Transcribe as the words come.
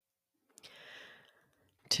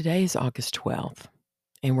Today is August 12th,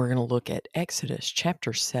 and we're going to look at Exodus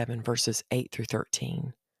chapter 7, verses 8 through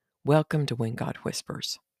 13. Welcome to When God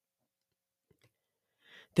Whispers.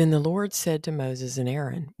 Then the Lord said to Moses and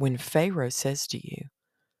Aaron, "When Pharaoh says to you,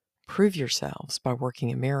 'Prove yourselves by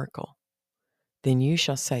working a miracle,' then you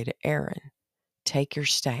shall say to Aaron, 'Take your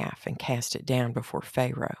staff and cast it down before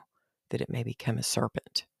Pharaoh, that it may become a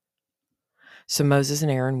serpent.'" So Moses and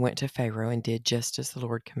Aaron went to Pharaoh and did just as the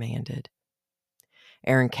Lord commanded.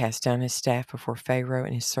 Aaron cast down his staff before Pharaoh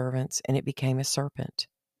and his servants, and it became a serpent.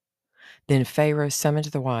 Then Pharaoh summoned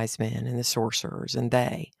the wise men and the sorcerers, and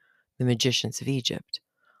they, the magicians of Egypt,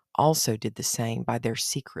 also did the same by their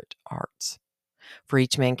secret arts. For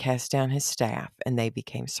each man cast down his staff, and they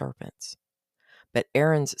became serpents. But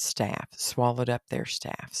Aaron's staff swallowed up their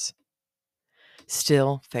staffs.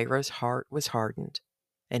 Still, Pharaoh's heart was hardened,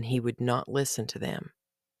 and he would not listen to them,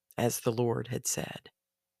 as the Lord had said.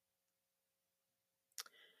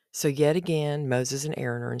 So yet again, Moses and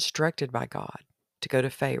Aaron are instructed by God to go to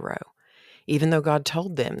Pharaoh, even though God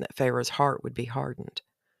told them that Pharaoh's heart would be hardened.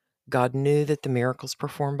 God knew that the miracles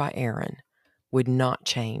performed by Aaron would not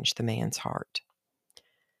change the man's heart.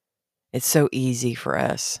 It's so easy for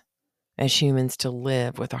us as humans to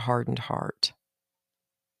live with a hardened heart.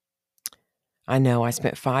 I know I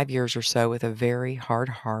spent 5 years or so with a very hard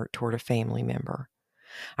heart toward a family member.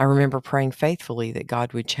 I remember praying faithfully that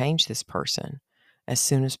God would change this person as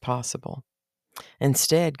soon as possible.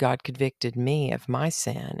 Instead, God convicted me of my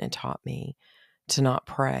sin and taught me to not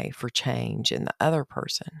pray for change in the other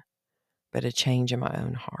person, but a change in my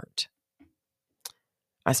own heart.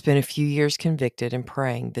 I spent a few years convicted and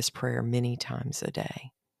praying this prayer many times a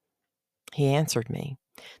day. He answered me.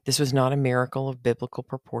 This was not a miracle of biblical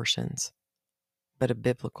proportions, but a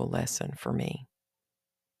biblical lesson for me.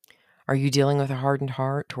 Are you dealing with a hardened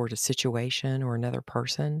heart toward a situation or another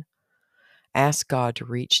person? Ask God to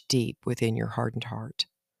reach deep within your hardened heart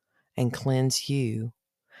and cleanse you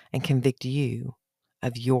and convict you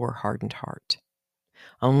of your hardened heart.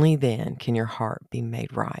 Only then can your heart be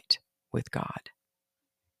made right with God.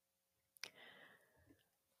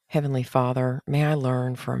 Heavenly Father, may I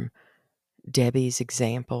learn from Debbie's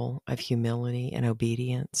example of humility and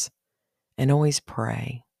obedience, and always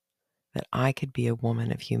pray that I could be a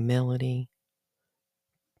woman of humility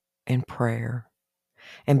and prayer,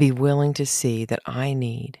 and be willing to see that I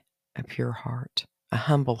need a pure heart, a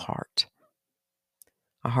humble heart,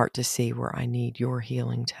 a heart to see where I need your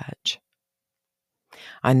healing touch.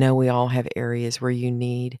 I know we all have areas where you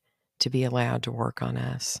need to be allowed to work on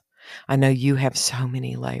us. I know you have so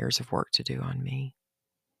many layers of work to do on me.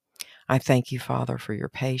 I thank you, Father, for your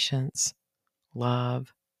patience,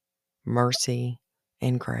 love, mercy,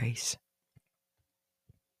 and grace.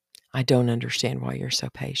 I don't understand why you're so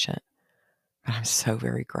patient, but I'm so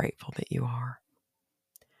very grateful that you are.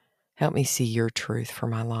 Help me see your truth for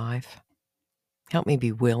my life. Help me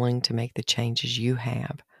be willing to make the changes you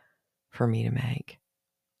have for me to make.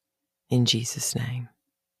 In Jesus' name,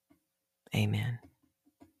 amen.